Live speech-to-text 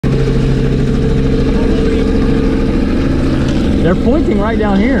They're pointing right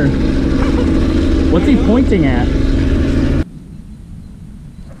down here. What's he pointing at?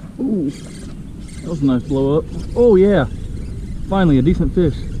 Ooh, that was a nice blow up. Oh yeah, finally a decent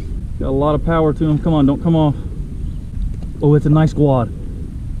fish. Got a lot of power to him. Come on, don't come off. Oh, it's a nice quad.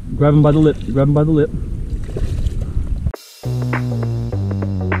 Grab him by the lip, grab him by the lip.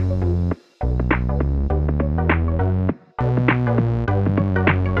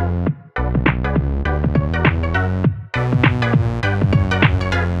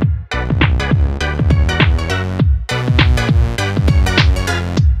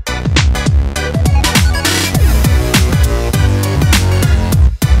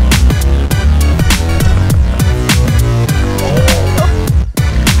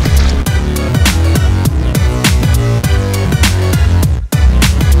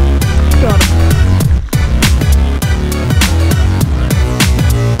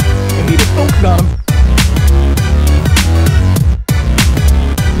 Got him.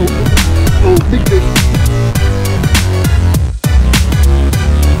 Oh, big fish.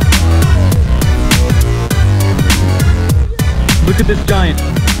 Look at this giant.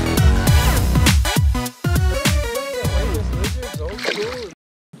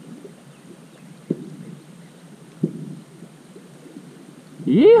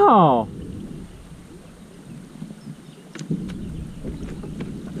 Yeehaw!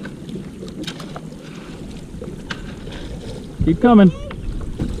 Keep coming.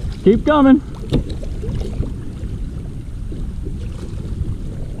 Keep coming.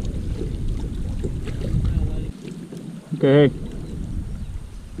 Okay, hey.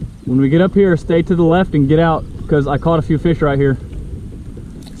 When we get up here, stay to the left and get out, because I caught a few fish right here.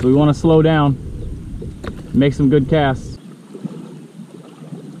 So we want to slow down, make some good casts.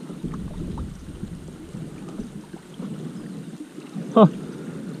 Huh.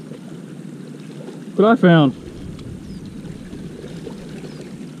 What I found.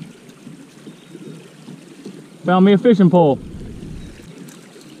 Found me a fishing pole.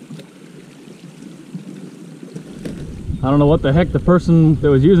 I don't know what the heck the person that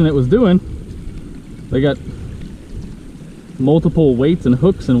was using it was doing. They got multiple weights and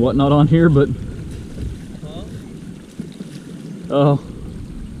hooks and whatnot on here, but oh,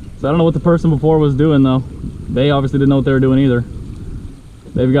 so I don't know what the person before was doing though. They obviously didn't know what they were doing either.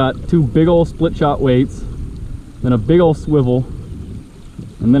 They've got two big old split shot weights, then a big old swivel,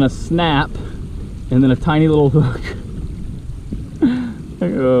 and then a snap, and then a tiny little hook.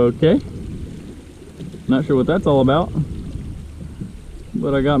 Okay, not sure what that's all about,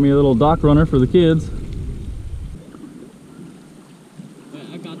 but I got me a little dock runner for the kids.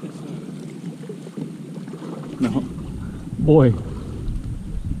 I got this one. No, boy.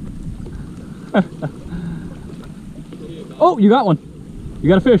 Oh, you got one. You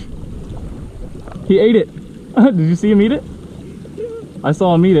got a fish. He ate it. Did you see him eat it? I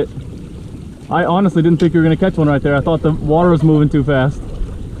saw him eat it. I honestly didn't think you were going to catch one right there. I thought the water was moving too fast.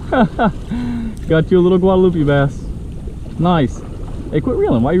 Got you a little Guadalupe bass. Nice. Hey, quit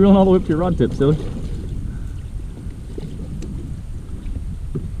reeling. Why are you reeling all the way up to your rod tip, silly?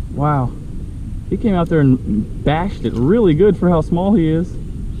 Wow. He came out there and bashed it really good for how small he is.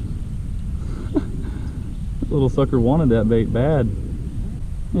 That little sucker wanted that bait bad.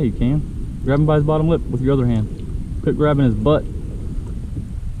 Yeah, you can. Grab him by his bottom lip with your other hand. Quit grabbing his butt.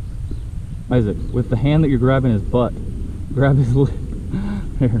 Isaac, with the hand that you're grabbing his butt, grab his lip.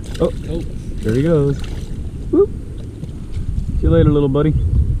 There. Oh, there he goes. Whoop. See you later, little buddy.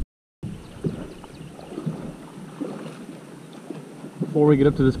 Before we get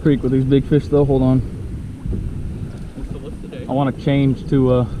up to this creek with these big fish though, hold on. What's the lift today? I want to change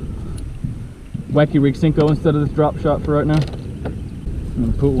to wacky rig Cinco instead of this drop shot for right now. I'm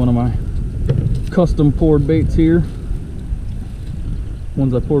going to put one of my custom poured baits here.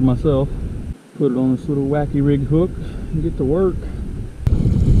 Ones I poured myself. Put it on this little wacky rig hook and get to work.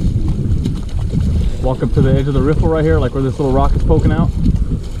 Walk up to the edge of the riffle right here, like where this little rock is poking out.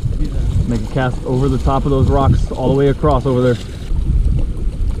 Make a cast over the top of those rocks all the way across over there.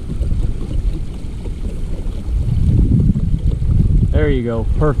 There you go,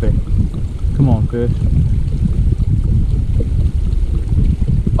 perfect. Come on, fish.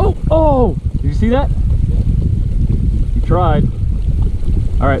 Oh, oh! Did you see that? You tried.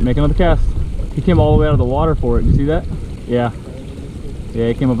 All right, make another cast. He came all the way out of the water for it. Did you see that? Yeah. Yeah,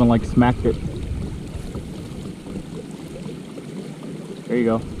 he came up and like smacked it. There you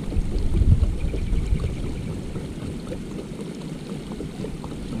go.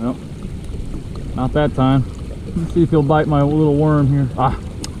 Well, not that time. Let's see if he'll bite my little worm here. Ah,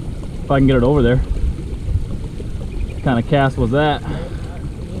 if I can get it over there. What kind of cast was that?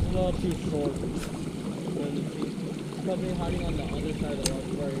 fell too short. He's probably hiding on the other side of the rock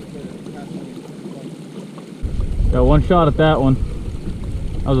where he could have cast me. Got one shot at that one.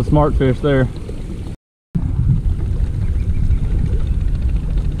 That was a smart fish there.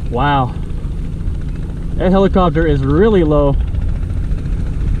 Wow. That helicopter is really low.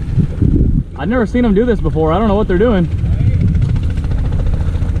 I've never seen them do this before. I don't know what they're doing.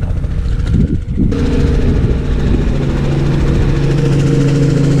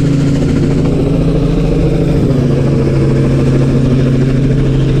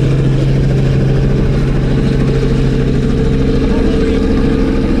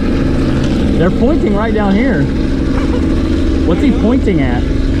 They're pointing right down here. What's he pointing at?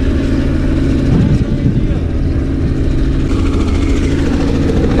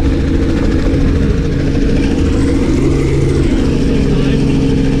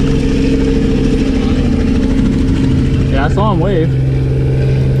 Yeah, I saw him wave.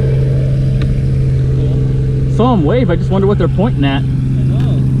 Saw him wave. I just wonder what they're pointing at.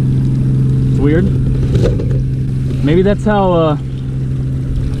 It's weird. Maybe that's how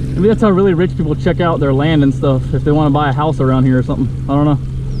really rich people check out their land and stuff, if they want to buy a house around here or something. I don't know.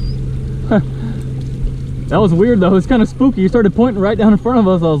 That was weird though. It's kind of spooky. You started pointing right down in front of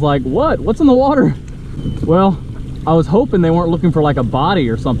us. I was like, what? What's in the water? Well, I was hoping they weren't looking for like a body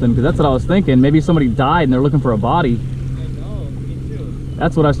or something, because that's what I was thinking. Maybe somebody died and they're looking for a body. I know, me too.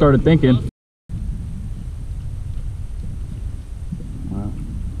 That's what I started thinking. Wow.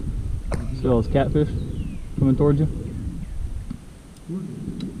 See all those catfish coming towards you?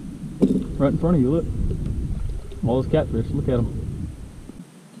 Right in front of you, look. All those catfish, look at them.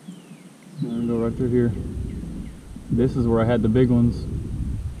 I'm gonna go right through here. This is where I had the big ones.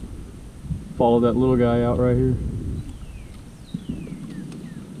 Follow that little guy out right here.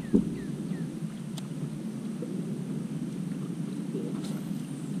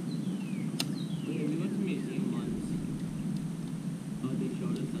 We went to museum once. They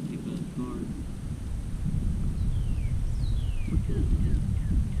showed us that type of car.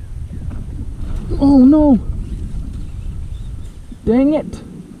 Oh no! Dang it!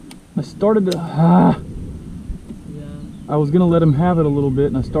 I started to... Yeah. I was gonna let him have it a little bit,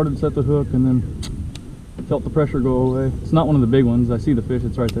 and I started to set the hook, and then felt the pressure go away. It's not one of the big ones. I see the fish.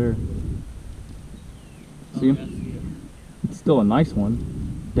 It's right there. See him? Yeah, I see it. It's still a nice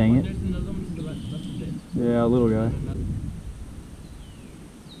one. Dang it! There's another one to the left of it. Yeah, a little guy.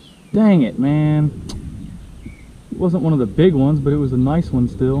 Dang it, man! It wasn't one of the big ones, but it was a nice one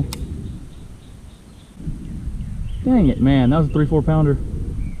still. Dang it, man, that was a 3-4 pounder.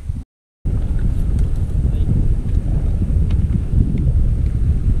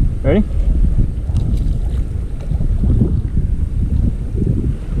 Ready?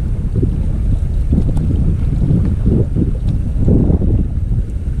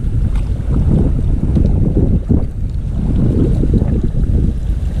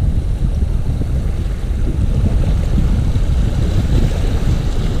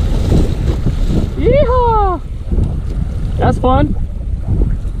 Yeehaw! That's fun.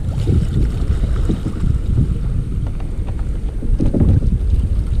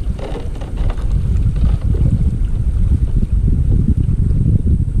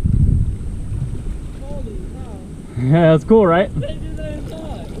 Holy cow. Yeah, that's cool, right? They did that in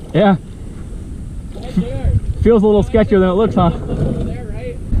thought. Yeah. Right there. Feels a little sketchier than it looks, huh? Over there,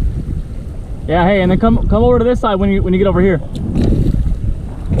 right? Yeah, hey, and then come over to this side when you get over here.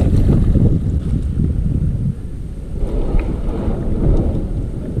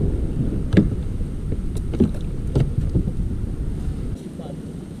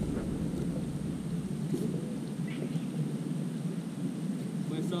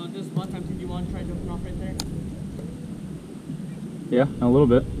 Wait, so this one time, do you want to try jumping off right there? Yeah, a little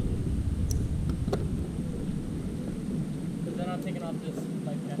bit. Because then I'm taking off this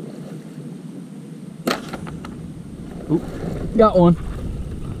life jacket. Oop, got one.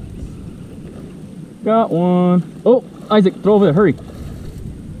 Got one. Oh, Isaac, throw over there, hurry.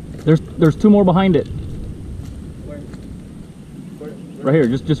 There's two more behind it. Where? Right here,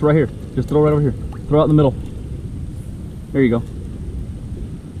 just right here. Just throw right over here. Throw out in the middle. There you go.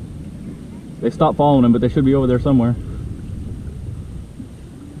 They stopped following him, but they should be over there somewhere.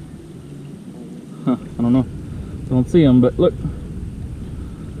 Huh, I don't know. Don't see them, but look.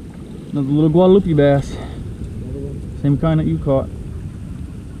 Another little Guadalupe bass. Same kind that you caught.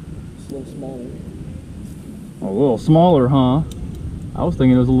 It's a little smaller. A little smaller, huh? I was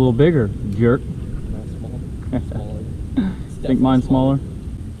thinking it was a little bigger, jerk. Not small. Smaller. Think mine's smaller.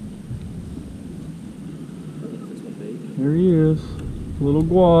 There he is. Little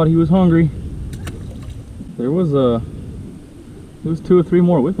Guad, he was hungry. There was a There was 2 or 3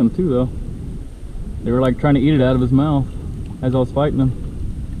 more with him too, though. They were like trying to eat it out of his mouth as I was fighting him.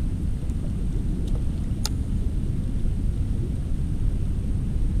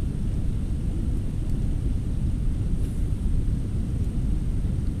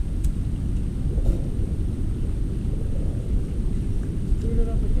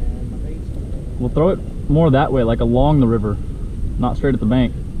 We'll throw it more that way, like along the river, not straight at the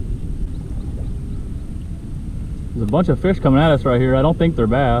bank. There's a bunch of fish coming at us right here. I don't think they're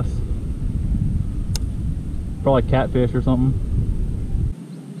bass. Probably catfish or something.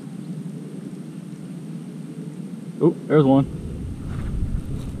 Oh, there's one.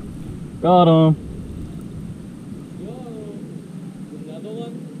 Got him. Another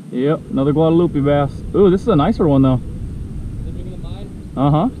one? Yep, another Guadalupe bass. Ooh, this is a nicer one though. Is it bigger than mine?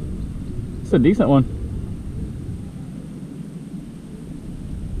 Uh-huh. It's a decent one.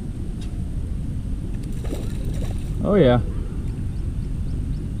 Oh yeah.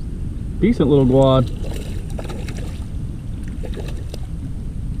 Decent little guad.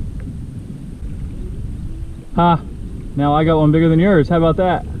 Ha! Now I got one bigger than yours. How about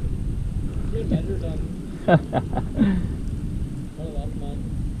that? Good measures on.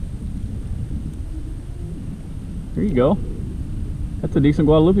 There you go. That's a decent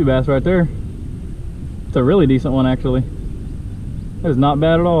Guadalupe bass right there. It's a really decent one, actually. That is not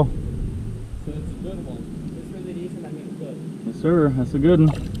bad at all. So it's a good one. It's really decent, I mean it's good. Yes, sir. That's a good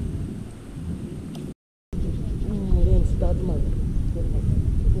one.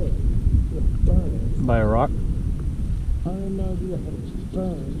 By a rock.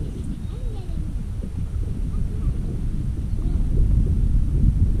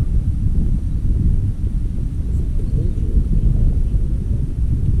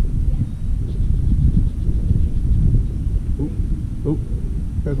 Oh,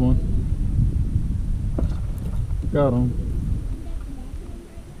 there's one. Got him.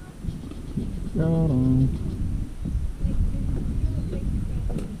 Got him.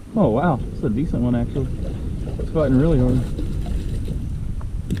 Oh wow, it's a decent one actually. It's fighting really hard.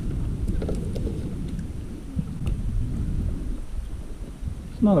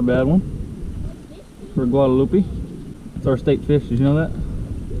 It's not a bad one for Guadalupe. It's our state fish. Did you know that?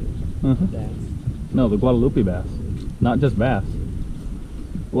 Bass. No, the Guadalupe bass, not just bass.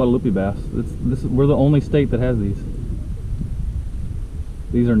 Guadalupe bass. We're the only state that has these.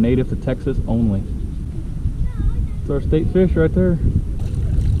 These are native to Texas only. It's our state fish right there.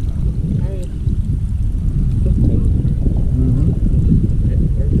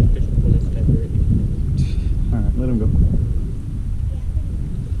 Alright, let him go.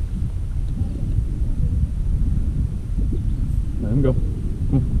 Let him go.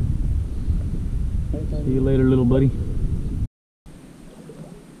 Come on. See you later, little buddy.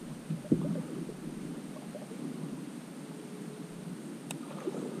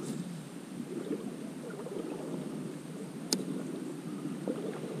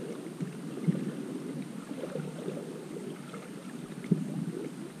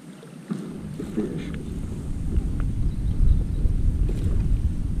 Fish.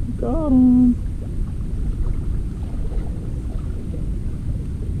 Got him.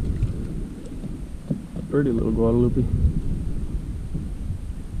 Pretty little Guadalupe.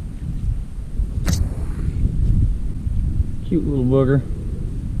 Cute little booger.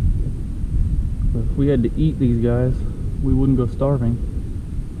 But if we had to eat these guys, we wouldn't go starving.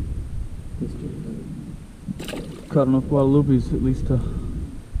 Caught enough Guadalupes at least to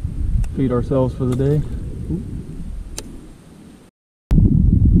feed ourselves for the day. Ooh.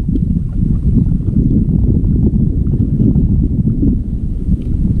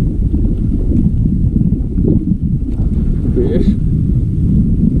 Fish.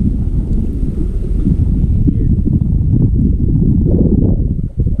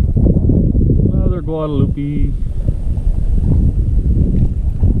 Another Guadalupe.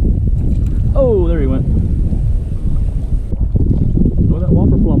 Oh, there he went. Throw that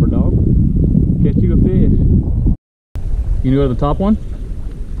whopper plumper, dog. Get you a fish. You go to the top one?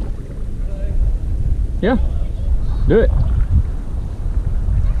 Yeah. Do it.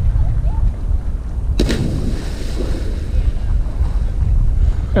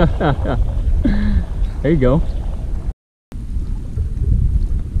 There you go.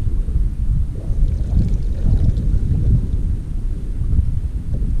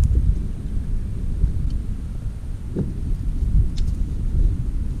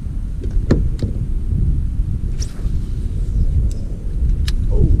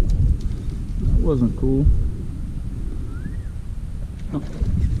 Oh, that wasn't cool.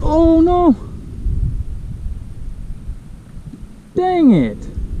 Oh no! Dang it!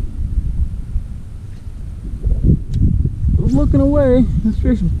 Look looking away, this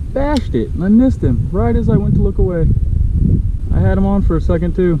fish bashed it, and I missed him right as I went to look away. I had him on for a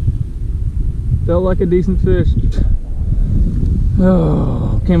second too. Felt like a decent fish.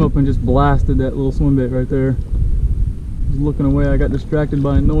 Oh, came up and just blasted that little swim bait right there. I was looking away, I got distracted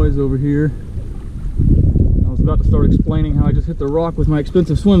by a noise over here. I was about to start explaining how I just hit the rock with my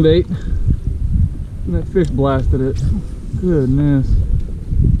expensive swim bait, and that fish blasted it. Goodness.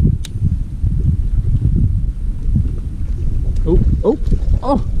 Oh, oh,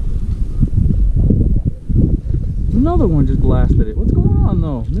 oh! Another one just blasted it. What's going on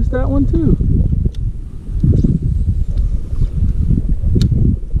though? Missed that one too.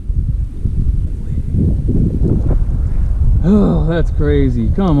 Oh, that's crazy.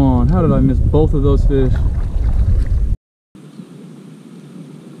 Come on. How did I miss both of those fish?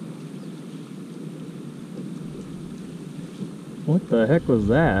 What the heck was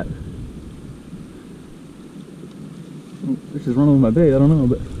that? Oh, fish is running with my bait. I don't know,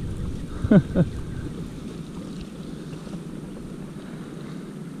 but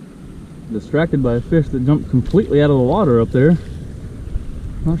distracted by a fish that jumped completely out of the water up there.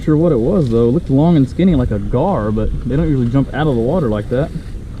 Not sure what it was though. It looked long and skinny like a gar, but they don't usually jump out of the water like that.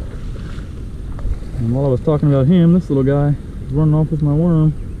 And while I was talking about him, this little guy was running off with my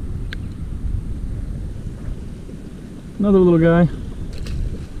worm. Another little guy.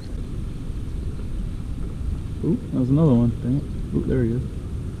 Ooh, that was another one. Dang it. Ooh, there he is.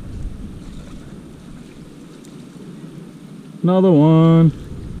 Another one.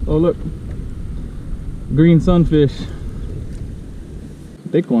 Oh look. Green sunfish.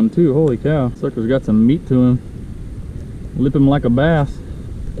 Thick one too, holy cow. Sucker's got some meat to him. Lip him like a bass.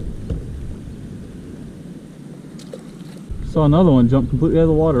 Saw another one jump completely out of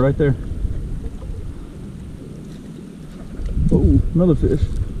the water right there. Oh, another fish.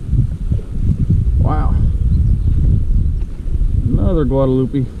 Wow. Another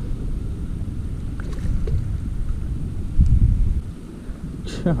Guadalupe.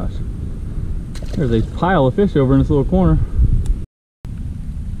 Gosh. There's a pile of fish over in this little corner.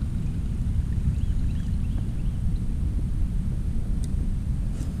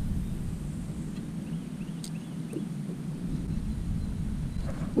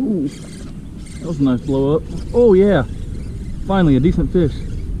 Ooh, that was a nice blow up. Oh yeah, finally a decent fish.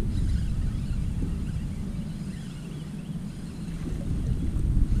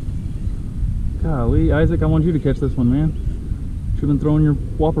 Golly, Isaac, I want you to catch this one, man. Should have been throwing your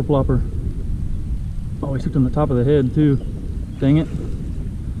whopper plopper. Oh, he took on the top of the head too. Dang it.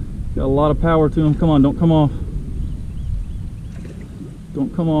 Got a lot of power to him. Come on, don't come off.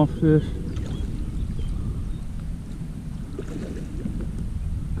 Don't come off, fish.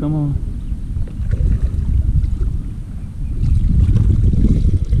 Come on.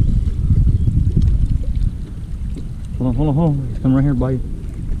 Hold on, hold on, hold on. He's coming right here by you.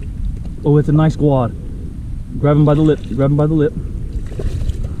 Oh, it's a nice quad. Grab him by the lip. Grab him by the lip.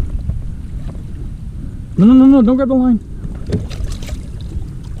 No, no, no, no. Don't grab the line.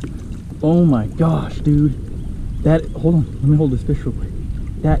 Oh my gosh, dude. That, hold on. Let me hold this fish real quick.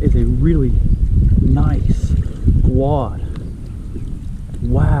 That is a really nice quad.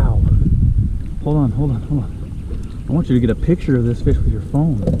 Wow. Hold on, hold on, hold on. I want you to get a picture of this fish with your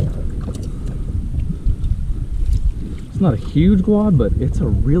phone. It's not a huge quad, but it's a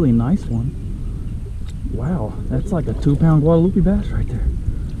really nice one. Wow, that's like a 2-pound Guadalupe bass right there.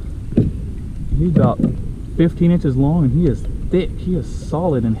 He's about 15 inches long and he is thick. He is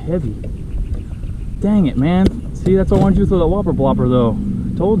solid and heavy. Dang it, man. See, that's why I wanted you to throw that whopper plopper though.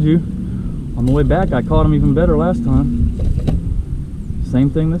 I told you. On the way back, I caught him even better last time. Same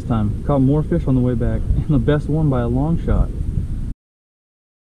thing this time. Caught more fish on the way back, and the best one by a long shot.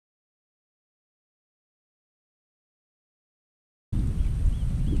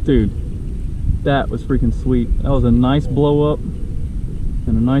 Dude, that was freaking sweet. That was a nice blow up and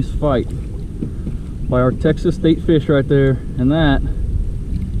a nice fight by our Texas State fish right there. And that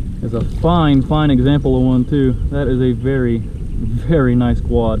is a fine, fine example of one too. That is a very, very nice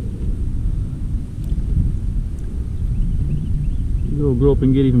quad. You'll grow up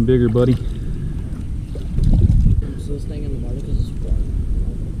and get even bigger, buddy. I'm still staying in the water because it's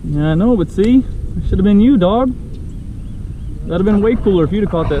warm. Yeah, I know, but see? It should have been you, dog. That'd have been way cooler if you'd have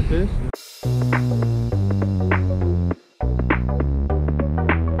caught that fish.